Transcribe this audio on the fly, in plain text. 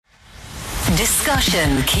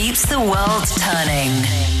Discussion keeps the world turning.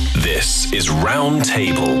 This is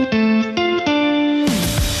Roundtable.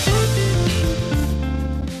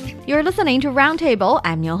 You're listening to Roundtable.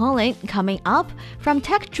 I'm Niu Honglin. Coming up, from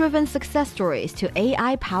tech-driven success stories to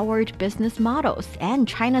AI-powered business models and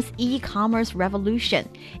China's e-commerce revolution,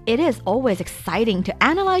 it is always exciting to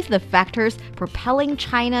analyze the factors propelling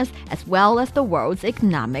China's as well as the world's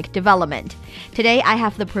economic development. Today, I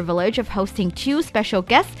have the privilege of hosting two special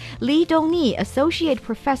guests, Li Dongni, Associate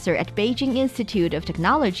Professor at Beijing Institute of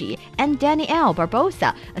Technology, and Daniel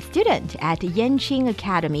Barbosa, a student at Yenching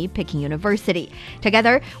Academy, Peking University.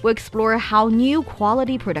 Together, we'll explore how new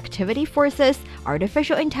quality productivity forces,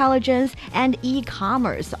 artificial intelligence, and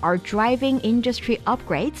e-commerce are driving industry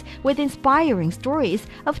upgrades with inspiring stories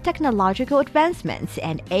of technological advancements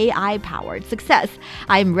and AI-powered success.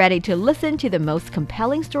 I'm ready to listen to the most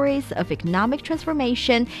compelling stories of economic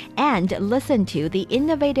transformation and listen to the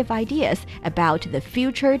innovative ideas about the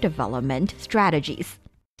future development strategies.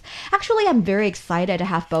 Actually, I'm very excited to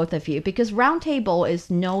have both of you because Roundtable is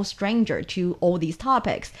no stranger to all these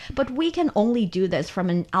topics, but we can only do this from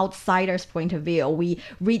an outsider's point of view. We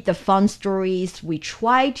read the fun stories, we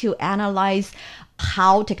try to analyze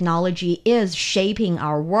how technology is shaping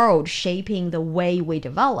our world, shaping the way we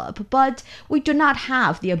develop, but we do not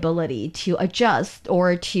have the ability to adjust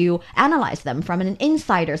or to analyze them from an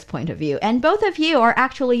insider's point of view. And both of you are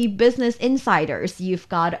actually business insiders. You've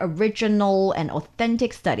got original and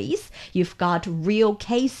authentic studies, you've got real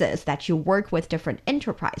cases that you work with different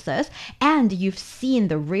enterprises, and you've seen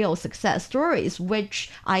the real success stories,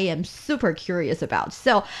 which I am super curious about.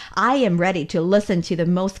 So I am ready to listen to the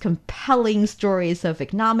most compelling stories of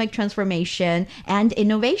economic transformation and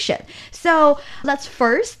innovation. So let's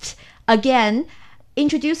first, again,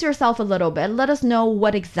 introduce yourself a little bit. Let us know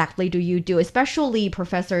what exactly do you do, especially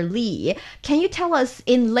Professor Li. Can you tell us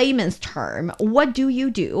in layman's term, what do you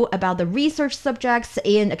do about the research subjects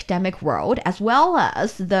in academic world, as well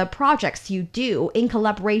as the projects you do in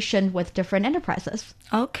collaboration with different enterprises?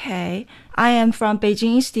 Okay. I am from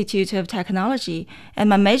Beijing Institute of Technology, and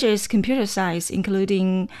my major is computer science,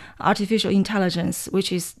 including artificial intelligence,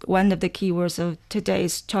 which is one of the keywords of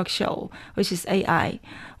today's talk show, which is AI.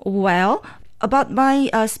 Well, about my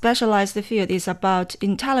specialized field is about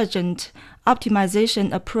intelligent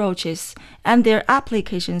optimization approaches and their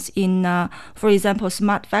applications in, for example,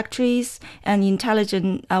 smart factories and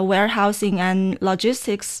intelligent warehousing and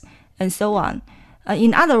logistics and so on.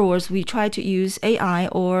 In other words, we try to use AI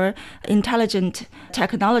or intelligent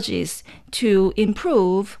technologies to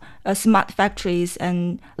improve smart factories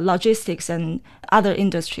and logistics and other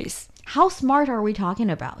industries. How smart are we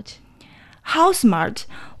talking about? How smart?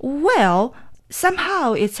 Well,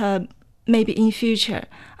 somehow it's maybe in future.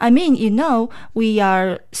 I mean, we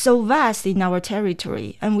are so vast in our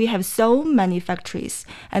territory and we have so many factories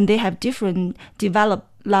and they have different developed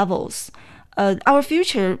levels. Our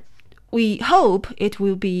future, we hope it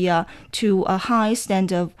will be to a high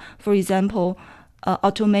standard of, for example,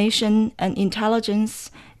 automation and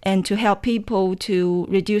intelligence, and to help people to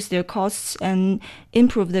reduce their costs and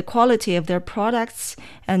improve the quality of their products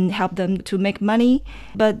and help them to make money.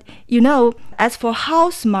 But, as for how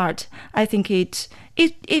smart, I think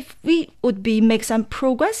if we would make some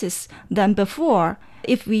progresses than before,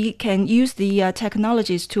 if we can use the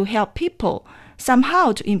technologies to help people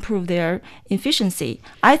somehow to improve their efficiency,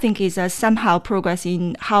 I think is somehow progress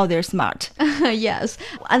in how they're smart. Yes.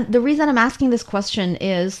 And the reason I'm asking this question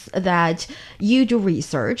is that you do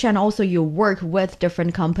research and also you work with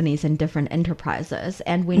different companies and different enterprises.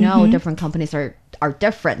 And we know different companies are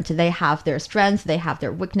different. They have their strengths, they have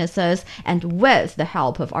their weaknesses. And with the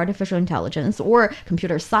help of artificial intelligence or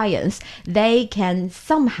computer science, they can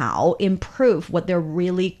somehow improve what they're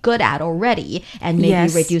really good at already and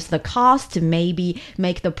maybe reduce the cost, maybe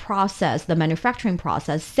make the manufacturing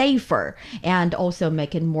process safer and also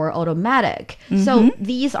make it more automatic. So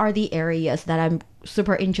these are the areas that I'm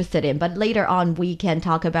super interested in, but later on we can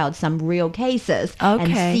talk about some real cases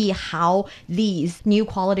and see how these new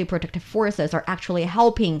quality productive forces are actually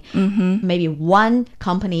helping maybe one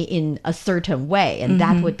company in a certain way, and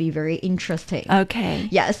that would be very interesting. Okay.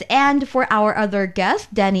 Yes, and for our other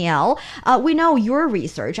guest, Danielle, we know your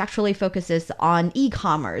research actually focuses on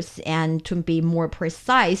e-commerce and, to be more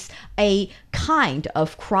precise, a kind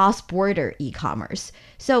of cross-border e-commerce.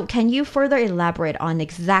 So can you further elaborate on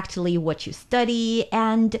exactly what you study?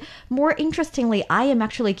 And more interestingly, I am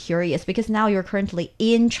actually curious because now you're currently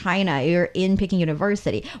in China, you're in Peking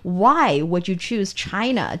University. Why would you choose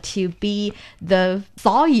China to be the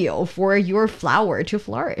soil for your flower to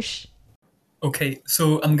flourish? Okay,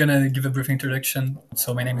 so I'm gonna give a brief introduction.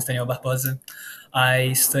 So my name is Daniel Barbosa.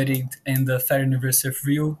 I studied in the Federal University of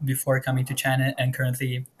Rio before coming to China, and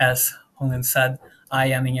currently, as Honglin said,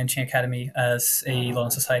 I am in Yenching Academy as a Law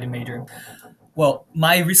and Society major. Well,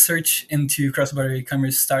 my research into cross-border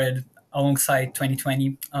e-commerce started alongside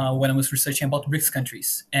 2020 when I was researching about BRICS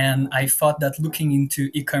countries. And I thought that looking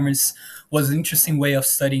into e-commerce was an interesting way of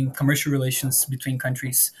studying commercial relations between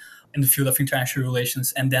countries in the field of international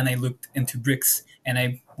relations. And then I looked into BRICS and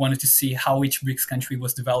I wanted to see how each BRICS country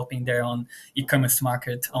was developing their own e-commerce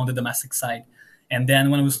market on the domestic side. And then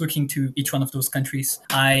when I was looking to each one of those countries,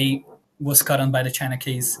 I was caught on by the China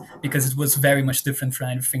case because it was very much different from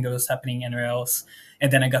everything that was happening anywhere else. And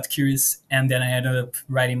then I got curious, and then I ended up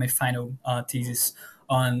writing my final thesis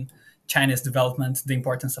on China's development, the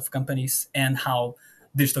importance of companies, and how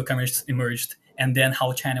digital commerce emerged, and then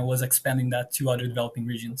how China was expanding that to other developing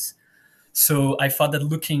regions. So I thought that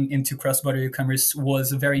looking into cross-border e-commerce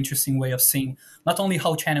was a very interesting way of seeing not only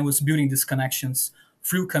how China was building these connections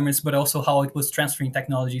through commerce, but also how it was transferring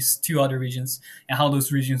technologies to other regions and how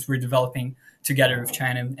those regions were developing together with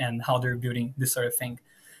China and how they're building this sort of thing.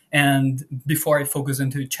 And before I focus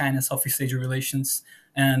into China-Southeast Asia relations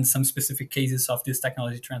and some specific cases of this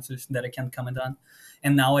technology transfers that I can comment on.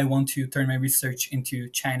 And now I want to turn my research into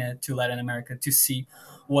China to Latin America to see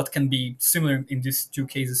what can be similar in these two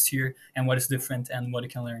cases here and what is different and what you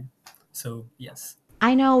can learn. So, yes.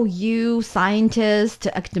 I know you scientists,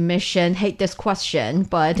 academician hate this question,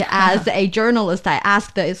 but as a journalist, I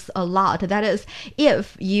ask this a lot. That is,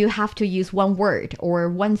 if you have to use one word or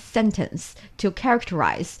one sentence to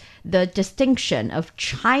characterize the distinction of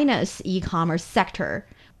China's e-commerce sector,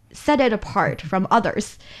 set it apart from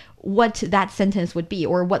others, what that sentence would be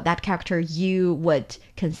or what that character you would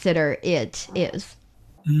consider it is.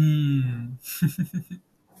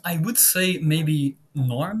 I would say maybe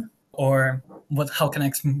norm or how can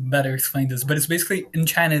I better explain this? But it's basically in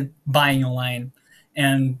China buying online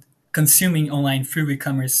and consuming online through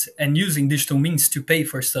e-commerce and using digital means to pay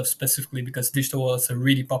for stuff specifically because digital was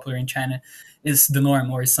really popular in China is the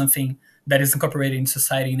norm or is something that is incorporated in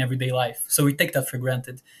society in everyday life. So we take that for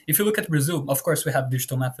granted. If you look at Brazil, of course we have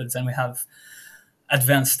digital methods and we have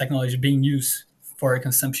advanced technology being used for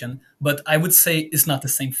consumption, but I would say it's not the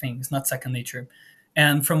same thing. It's not second nature.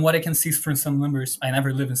 And from what I can see from some numbers, I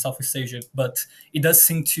never lived in Southeast Asia, but it does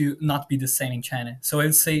seem to not be the same in China. So I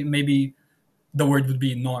would say maybe the word would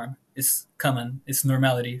be norm. It's common. It's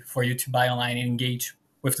normality for you to buy online and engage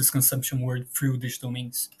with this consumption word through digital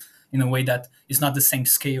means in a way that is not the same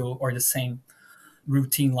scale or the same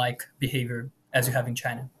routine-like behavior as you have in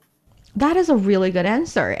China. That is a really good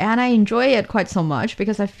answer. And I enjoy it quite so much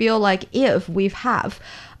because I feel like if we have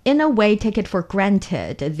in a way take it for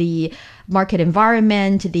granted the market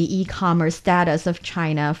environment, the e-commerce status of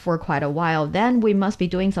China for quite a while, then we must be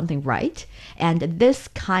doing something right. And this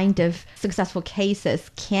kind of successful cases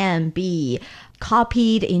can be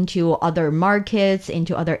copied into other markets,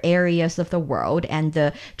 into other areas of the world. And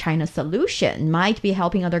the China solution might be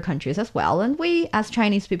helping other countries as well. And we, as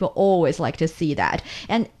Chinese people, always like to see that.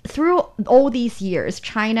 And through all these years,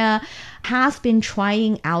 China has been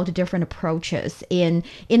trying out different approaches in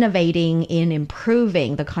innovating, in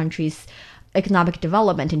improving the country's economic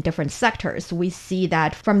development in different sectors. We see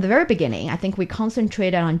that from the very beginning, I think we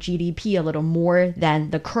concentrated on GDP a little more than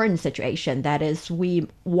the current situation. That is, we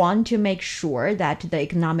want to make sure that the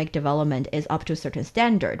economic development is up to a certain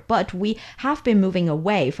standard. But we have been moving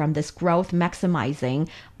away from this growth maximizing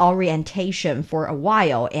orientation for a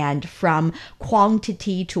while, and from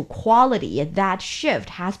quantity to quality, that shift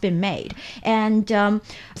has been made. And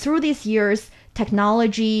through these years,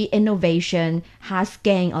 technology innovation has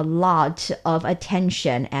gained a lot of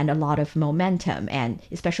attention and a lot of momentum. And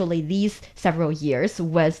especially these several years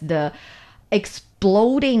with the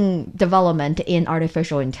exploding development in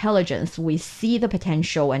artificial intelligence, we see the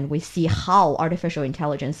potential and we see how artificial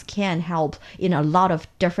intelligence can help in a lot of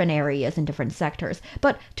different areas in different sectors.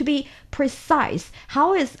 But to be precise,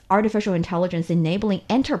 how is artificial intelligence enabling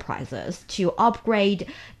enterprises to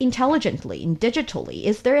upgrade intelligently and digitally?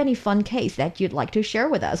 Is there any fun case that you'd like to share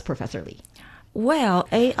with us, Professor Li? Well,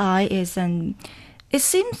 AI it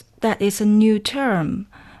seems that it's a new term,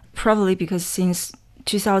 probably because since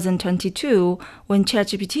 2022, when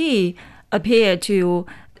ChatGPT appeared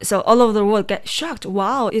so all over the world get shocked.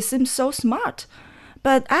 Wow, it seems so smart.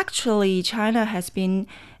 But actually, China has been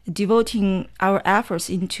devoting our efforts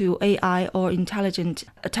into AI or intelligent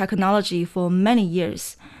technology for many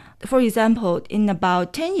years. For example, in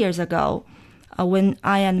about 10 years ago, when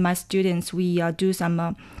I and my students, we do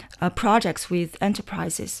some projects with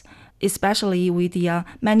enterprises, especially with the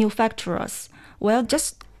manufacturers. Well,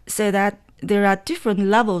 just say that there are different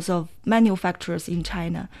levels of manufacturers in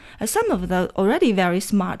China. Some of them are already very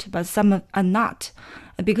smart, but some are not,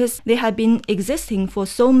 because they have been existing for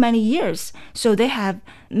so many years. So they have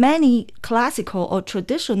many classical or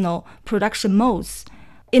traditional production modes,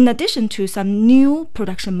 in addition to some new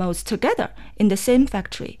production modes together in the same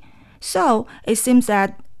factory. So it seems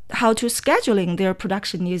that how to scheduling their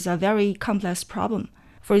production is a very complex problem.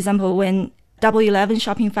 For example, when Double 11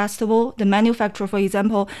 Shopping Festival, the manufacturer, for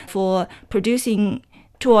example, for producing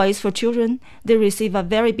toys for children, they receive a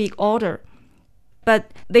very big order.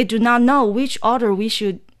 But they do not know which order we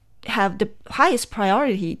should have the highest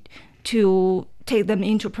priority to take them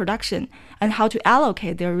into production and how to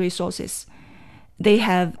allocate their resources. They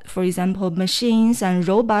have, for example, machines and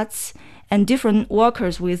robots and different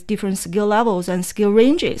workers with different skill levels and skill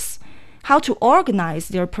ranges. How to organize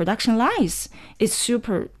their production lines is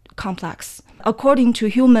super complex. According to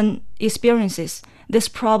human experiences, this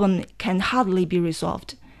problem can hardly be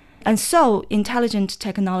resolved. And so intelligent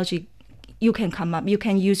technology, you can come up, you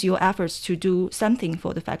can use your efforts to do something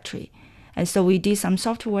for the factory. And so we did some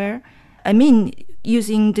software. I mean,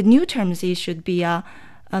 using the new terms, it should be a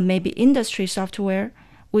maybe industry software,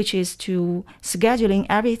 which is to scheduling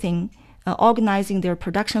everything, organizing their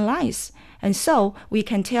production lines. And so we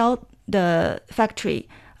can tell the factory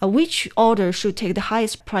which order should take the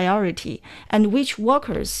highest priority and which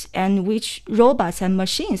workers and which robots and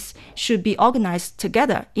machines should be organized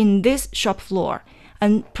together in this shop floor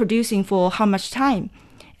and producing for how much time.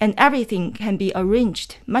 And everything can be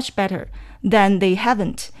arranged much better than they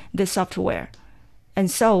haven't the software. And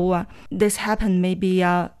so this happened maybe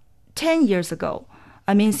 10 years ago.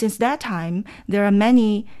 I mean, since that time, there are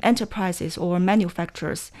many enterprises or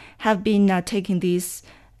manufacturers have been taking these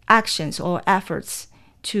actions or efforts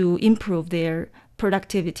to improve their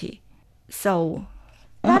productivity. So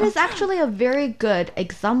that is actually a very good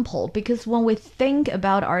example, because when we think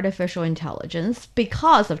about artificial intelligence,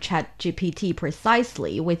 because of ChatGPT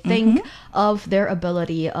precisely, we think of their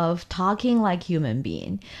ability of talking like human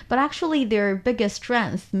being. But actually their biggest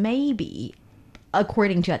strength maybe,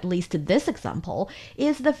 according to at least this example,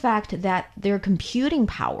 is the fact that their computing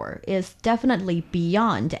power is definitely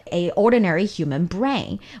beyond an ordinary human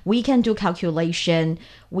brain. We can do calculation,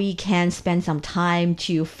 we can spend some time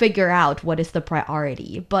to figure out what is the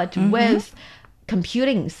priority. But with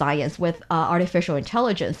computing science, with artificial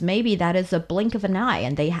intelligence, maybe that is a blink of an eye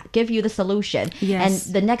and they give you the solution. Yes.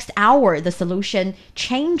 And the next hour, the solution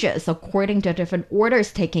changes according to different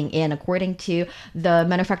orders taking in, according to the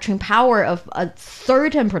manufacturing power of a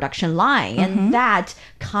certain production line. And that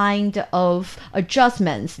kind of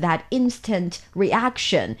adjustments, that instant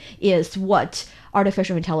reaction is what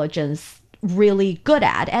artificial intelligence really good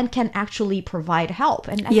at and can actually provide help.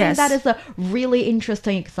 And I think that is a really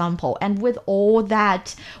interesting example. And with all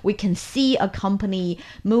that, we can see a company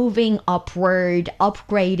moving upward,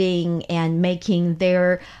 upgrading and making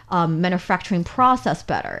their manufacturing process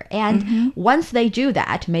better. And once they do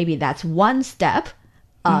that, maybe that's one step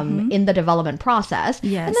in the development process.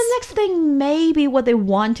 Yes. And the next thing, maybe what they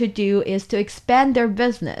want to do is to expand their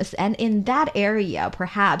business. And in that area,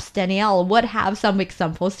 perhaps Danielle would have some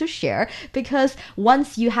examples to share, because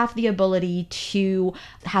once you have the ability to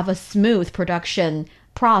have a smooth production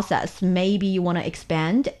process, maybe you want to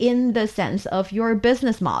expand in the sense of your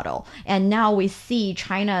business model. And now we see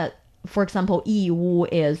China, for example, Yiwu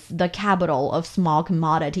is the capital of small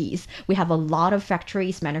commodities. We have a lot of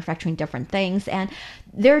factories manufacturing different things, and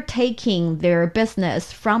they're taking their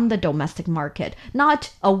business from the domestic market,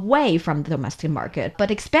 not away from the domestic market,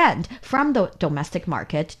 but expand from the domestic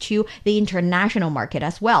market to the international market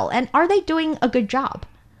as well. And are they doing a good job?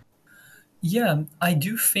 Yeah, I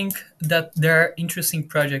do think that there are interesting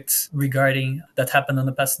projects that happened in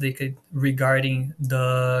the past decade regarding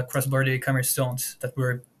the cross-border e-commerce zones that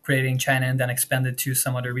were created in China and then expanded to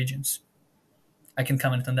some other regions. I can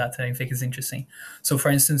comment on that. I think it's interesting. So, for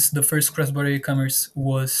instance, the first cross-border e-commerce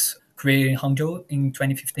was created in Hangzhou in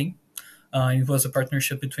 2015. It was a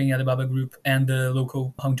partnership between Alibaba Group and the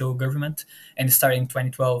local Hangzhou government, and it started in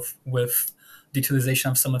 2012 with the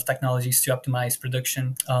utilization of some of technologies to optimize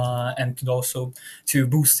production and to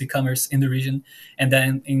boost e-commerce in the region. And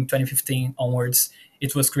then in 2015 onwards,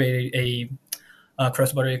 it was created a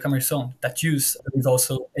cross-border e-commerce zone that used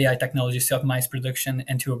also AI technologies to optimize production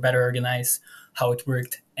and to better organize how it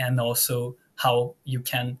worked, and also how you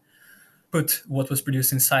can put what was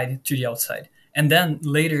produced inside to the outside. And then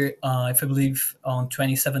later, if I believe on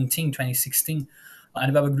 2017, 2016,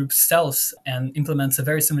 Alibaba Group sells and implements a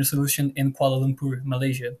very similar solution in Kuala Lumpur,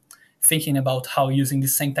 Malaysia, thinking about how using the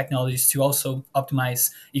same technologies to also optimize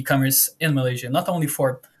e-commerce in Malaysia, not only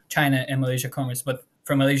for China and Malaysia commerce, but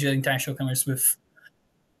from Malaysia international commerce with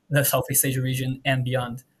the Southeast Asia region and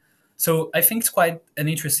beyond. So I think it's quite an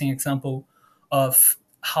interesting example of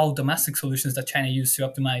how domestic solutions that China used to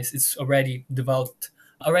optimize its already developed,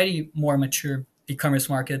 already more mature e-commerce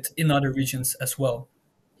market in other regions as well.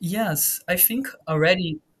 Yes, I think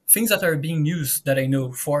already things that are being used that I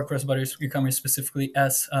know for cross-border e-commerce specifically,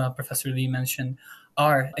 as Professor Lee mentioned,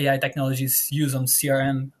 are AI technologies used on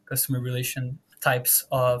CRM, customer relation types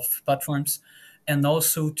of platforms, and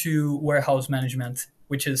also to warehouse management,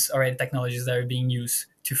 which is already technologies that are being used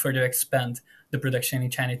to further expand the production in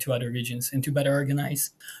China to other regions and to better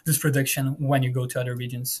organize this production when you go to other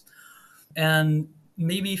regions. And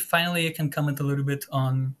maybe finally I can comment a little bit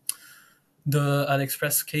on the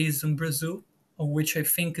AliExpress case in Brazil, which I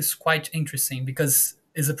think is quite interesting because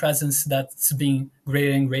it's a presence that's being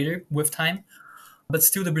greater and greater with time. But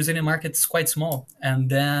still, the Brazilian market is quite small. And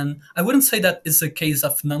then I wouldn't say that it's a case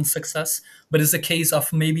of non-success, but it's a case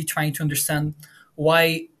of maybe trying to understand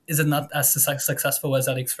why is it not as successful as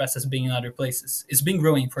AliExpress has been in other places. It's been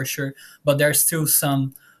growing for sure, but there are still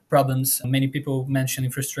some problems. Many people mention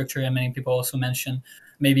infrastructure, and many people also mention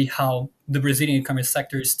maybe how the Brazilian e-commerce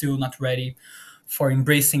sector is still not ready for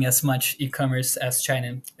embracing as much e-commerce as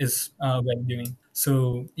China is already doing.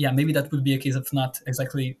 So yeah, maybe that would be a case of not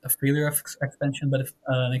exactly a failure of expansion, but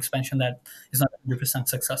an expansion that is not 100%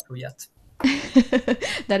 successful yet.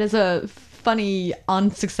 That is a funny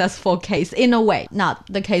unsuccessful case in a way, not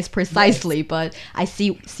the case precisely, yes. But I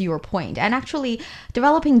see your point. And actually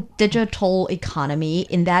developing digital economy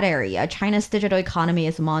in that area, China's digital economy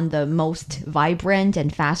is among the most vibrant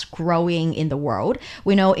and fast growing in the world.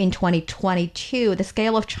 We know in 2022 the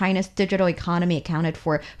scale of China's digital economy accounted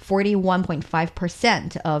for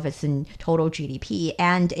 41.5% of its total GDP,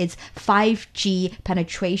 and its 5G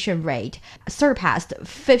penetration rate surpassed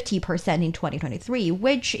 50% in 2023,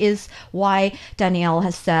 which is why Daniel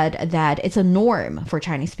has said that it's a norm for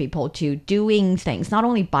Chinese people to doing things, not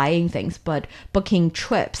only buying things, but booking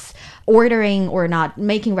trips, ordering or not,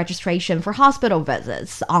 making registration for hospital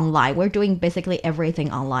visits online. We're doing basically everything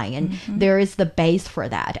online, and there is the base for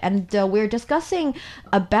that. And we're discussing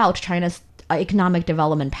about China's economic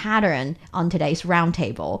development pattern on today's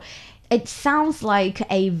roundtable. It sounds like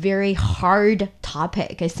a very hard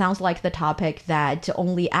topic. It sounds like the topic that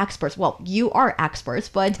only experts, well, you are experts,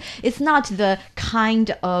 but it's not the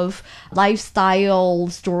kind of lifestyle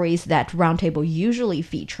stories that Roundtable usually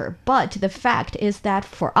feature. But the fact is that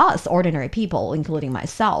for us, ordinary people, including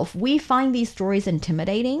myself, we find these stories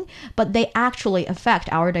intimidating, but they actually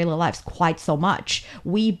affect our daily lives quite so much.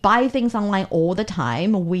 We buy things online all the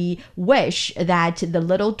time. We wish that the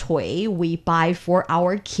little toy we buy for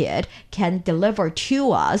our kid can deliver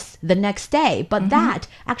to us the next day. But that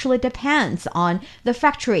actually depends on the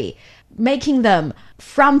factory making them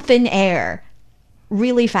from thin air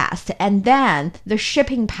really fast, and then the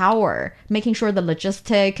shipping power, making sure the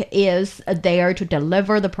logistic is there to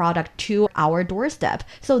deliver the product to our doorstep.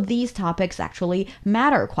 So these topics actually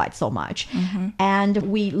matter quite so much. And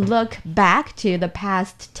we look back to the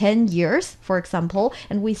past 10 years, for example,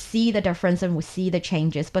 and we see the difference and we see the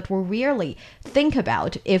changes, but we really think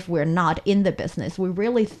about, if we're not in the business, we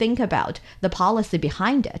really think about the policy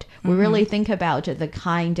behind it. We really think about the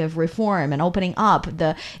kind of reform and opening up,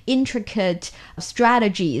 the intricate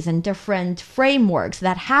strategies and different frameworks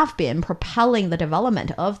that have been propelling the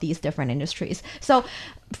development of these different industries. So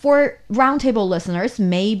for roundtable listeners,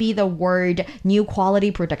 maybe the word new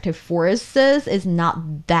quality productive forces is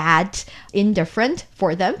not that indifferent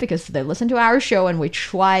for them because they listen to our show and we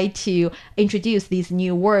try to introduce these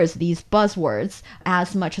new words, these buzzwords,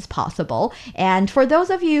 as much as possible. And for those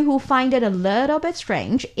of you who find it a little bit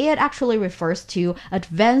strange, it actually refers to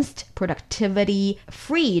advanced productivity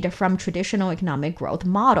freed from traditional economic growth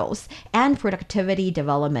models and productivity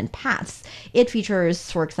development paths. It features,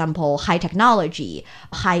 for example, high technology,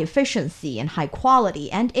 high efficiency, and high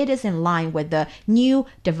quality, and it is in line with the new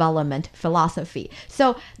development philosophy.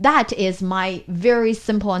 So that is my very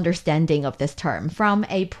simple understanding of this term from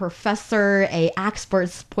a professor, a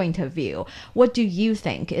expert's point of view. What do you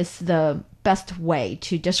think is the best way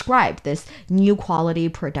to describe this new quality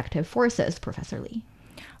productive forces, Professor Lee?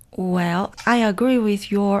 Well, I agree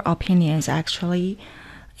with your opinions actually.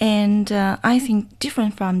 And I think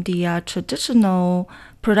different from the traditional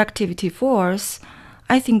productivity force,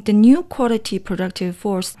 I think the new quality productive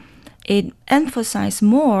force, it emphasizes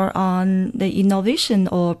more on the innovation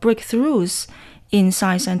or breakthroughs in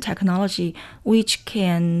science and technology, which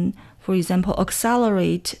can, for example,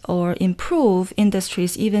 accelerate or improve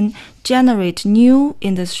industries, even generate new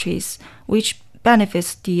industries, which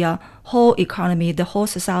benefits the whole economy, the whole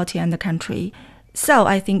society and the country. So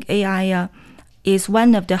I think AI is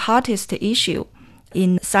one of the hottest issue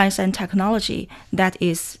in science and technology that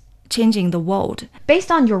is changing the world. Based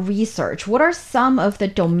on your research, what are some of the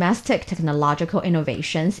domestic technological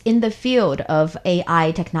innovations in the field of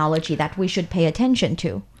AI technology that we should pay attention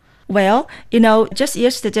to? Well, just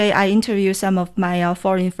yesterday I interviewed some of my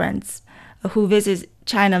foreign friends who visit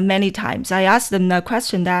China many times. I asked them the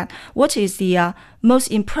question that what is the most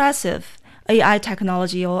impressive AI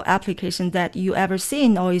technology or application that you ever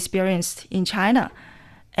seen or experienced in China?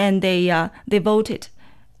 And they voted.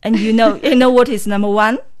 And you know what is number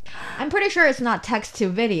one? I'm pretty sure it's not text to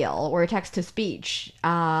video or text to speech.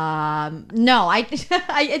 No,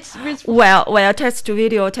 it's well, text to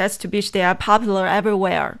video, text to speech, they are popular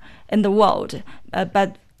everywhere in the world.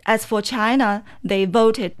 But as for China, they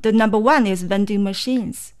voted the number one is vending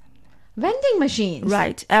machines. Vending machines?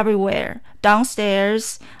 Right, everywhere.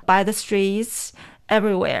 Downstairs, by the streets,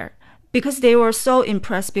 everywhere. Because they were so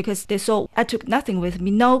impressed because they saw I took nothing with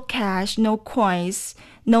me. No cash, no coins,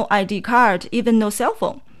 no ID card, even no cell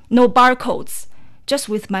phone. No barcodes, just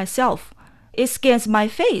with myself. It scans my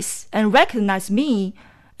face and recognizes me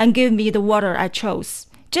and gives me the water I chose.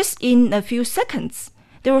 Just in a few seconds.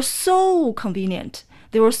 They were so convenient.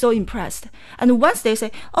 They were so impressed. And once they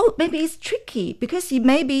say, oh, maybe it's tricky because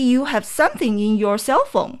maybe you have something in your cell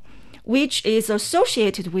phone which is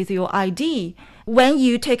associated with your ID. When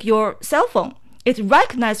you take your cell phone, it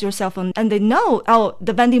recognizes your cell phone and they know, oh,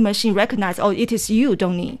 the vending machine recognizes, oh, it is you,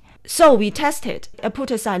 Dongni. So we tested. I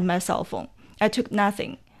put aside my cell phone. I took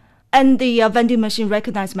nothing. And the vending machine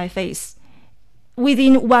recognized my face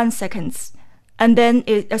within 1 second. And then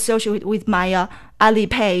it associated with my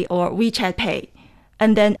Alipay or WeChat Pay.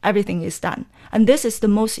 And then everything is done. And this is the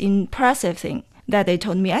most impressive thing that they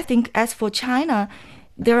told me. I think as for China,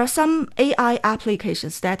 there are some AI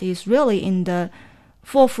applications that is really in the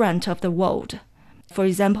forefront of the world. For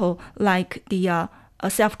example, like the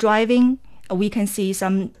self-driving. We can see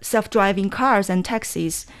some self-driving cars and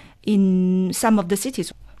taxis in some of the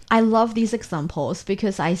cities. I love these examples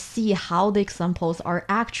because I see how the examples are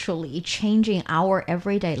actually changing our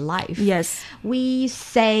everyday life. Yes. We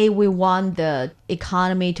say we want the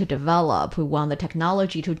economy to develop, we want the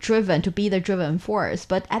technology to be the driven force,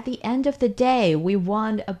 but at the end of the day, we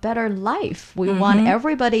want a better life. We want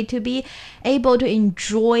everybody to be able to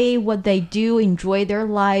enjoy what they do, enjoy their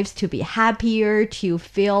lives, to be happier, to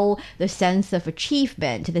feel the sense of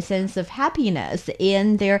achievement, the sense of happiness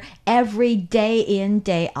in their everyday in,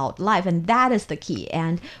 day out life. And that is the key.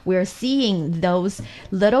 And we're seeing those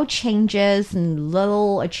little changes and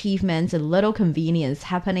little achievements and little convenience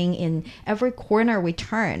happening in every corner we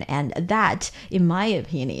turn. And that, in my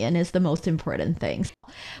opinion, is the most important thing.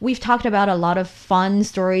 We've talked about a lot of fun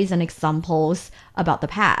stories and examples about the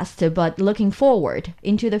past, but looking forward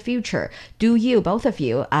into the future, do you, both of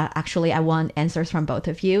you, actually I want answers from both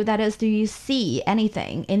of you, that is, do you see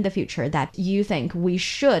anything in the future that you think we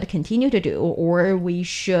should continue to do or we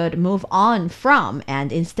should move on from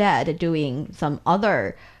and instead doing some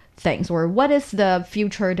other things, or what is the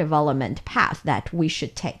future development path that we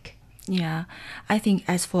should take? Yeah, I think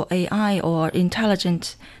as for AI or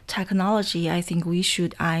intelligent technology, I think we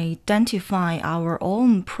should identify our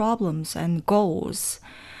own problems and goals.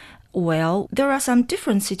 Well, there are some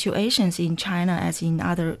different situations in China as in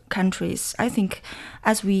other countries. I think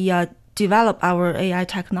as we develop our AI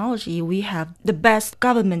technology, we have the best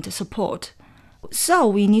government support. So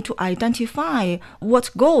we need to identify what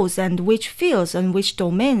goals and which fields and which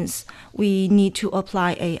domains we need to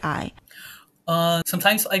apply AI.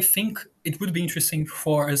 Sometimes I think it would be interesting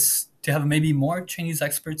for us to have maybe more Chinese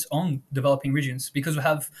experts on developing regions, because we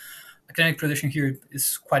have academic production here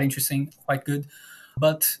is quite interesting, quite good.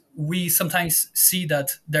 But we sometimes see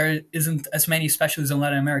that there isn't as many specialists in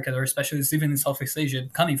Latin America or specialists even in Southeast Asia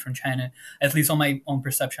coming from China, at least on my own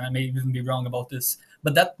perception. I may even be wrong about this.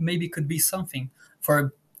 But that maybe could be something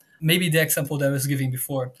for maybe the example that I was giving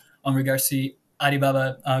before on regards to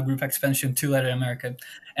Alibaba group expansion to Latin America.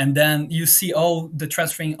 And then you see all the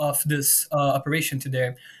transferring of this operation to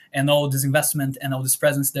there and all this investment and all this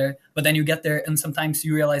presence there. But then you get there and sometimes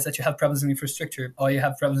you realize that you have problems in infrastructure or you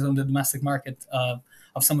have problems on the domestic market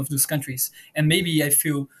of some of those countries. And maybe I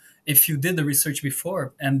feel if you did the research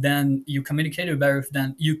before and then you communicated better,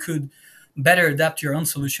 then you could better adapt your own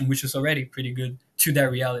solution, which is already pretty good, to their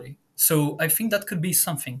reality. So I think that could be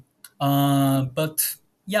something. But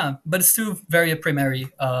it's still very a primary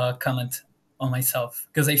comment on myself,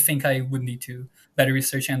 because I think I would need to better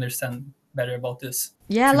research and understand better about this.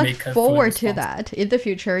 Yeah, look forward to that. In the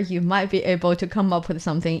future, you might be able to come up with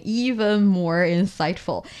something even more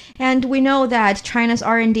insightful. And we know that China's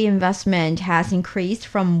R&D investment has increased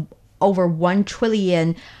from over 1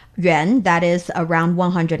 trillion yuan, that is around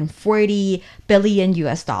 140 billion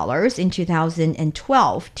US dollars in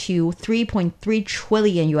 2012 to 3.3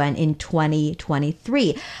 trillion yuan in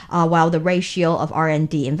 2023, while the ratio of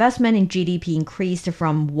R&D investment in GDP increased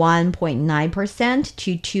from 1.9%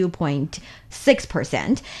 to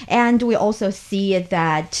 2.6%. And we also see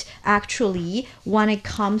that actually when it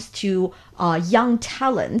comes to young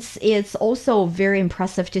talents, it's also very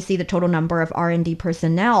impressive to see the total number of R&D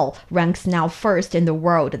personnel ranks now first in the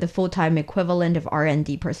world. The full-time equivalent of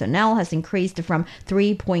R&D personnel has increased from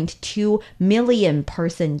 3.2 million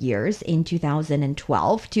person years in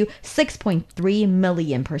 2012 to 6.3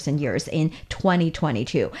 million person years in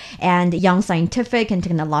 2022. And young scientific and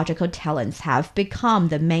technological talents have become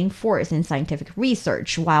the main force in scientific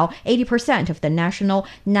research, while 80% of the National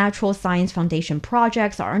Natural Science Foundation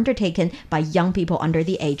projects are undertaken by young people under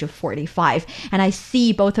the age of 45. And I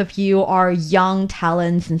see both of you are young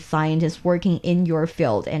talents and scientists working in your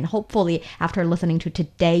field. And hopefully, after listening to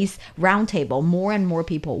today's roundtable, more and more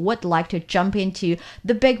people would like to jump into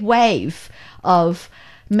the big wave of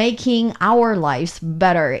making our lives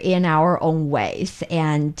better in our own ways.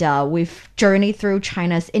 And we've journeyed through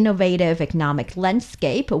China's innovative economic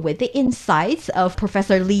landscape with the insights of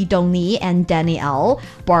Professor Li Dongni and Daniel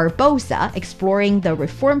Barbosa, exploring the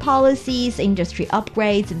reform policies, industry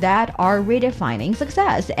upgrades that are redefining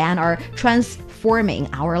success and are transforming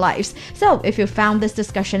our lives. So if you found this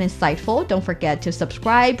discussion insightful, don't forget to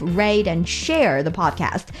subscribe, rate, and share the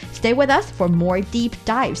podcast. Stay with us for more deep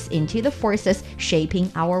dives into the forces shaping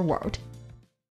our world.